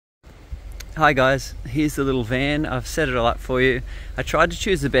Hi guys, here's the little van. I've set it all up for you. I tried to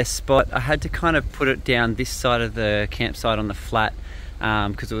choose the best spot. I had to kind of put it down this side of the campsite on the flat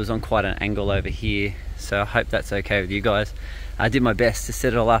because it was on quite an angle over here. So I hope that's okay with you guys. I did my best to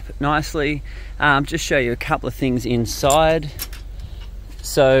set it all up nicely. Just show you a couple of things inside.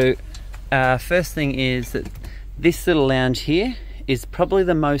 So first thing is that this little lounge here is probably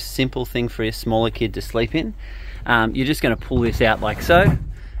the most simple thing for a smaller kid to sleep in. You're just going to pull this out like so,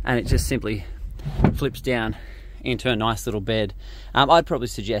 and it just simply flips down into a nice little bed. I'd probably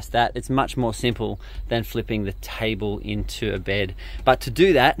suggest that. It's much more simple than flipping the table into a bed. But to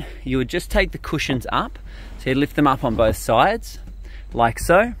do that, you would just take the cushions up. So you lift them up on both sides, like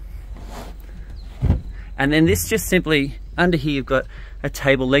so. And then this just simply, under here you've got a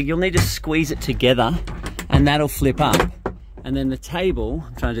table leg. You'll need to squeeze it together and that'll flip up. And then the table,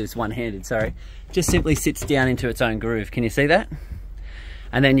 I'm trying to do this one-handed, sorry, just simply sits down into its own groove. Can you see that?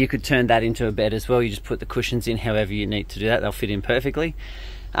 And then you could turn that into a bed as well. You just put the cushions in however you need to do that. They'll fit in perfectly.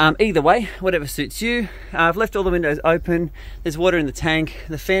 Either way, whatever suits you. I've left all the windows open. There's water in the tank.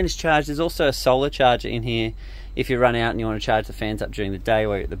 The fan is charged. There's also a solar charger in here if you run out and you want to charge the fans up during the day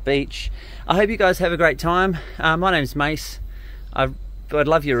while you're at the beach. I hope you guys have a great time. My name's Mace. I'd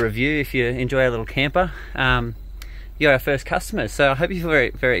love your review if you enjoy our little camper. You're our first customer, so I hope you feel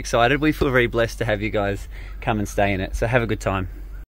very, very excited. We feel very blessed to have you guys come and stay in it. So have a good time.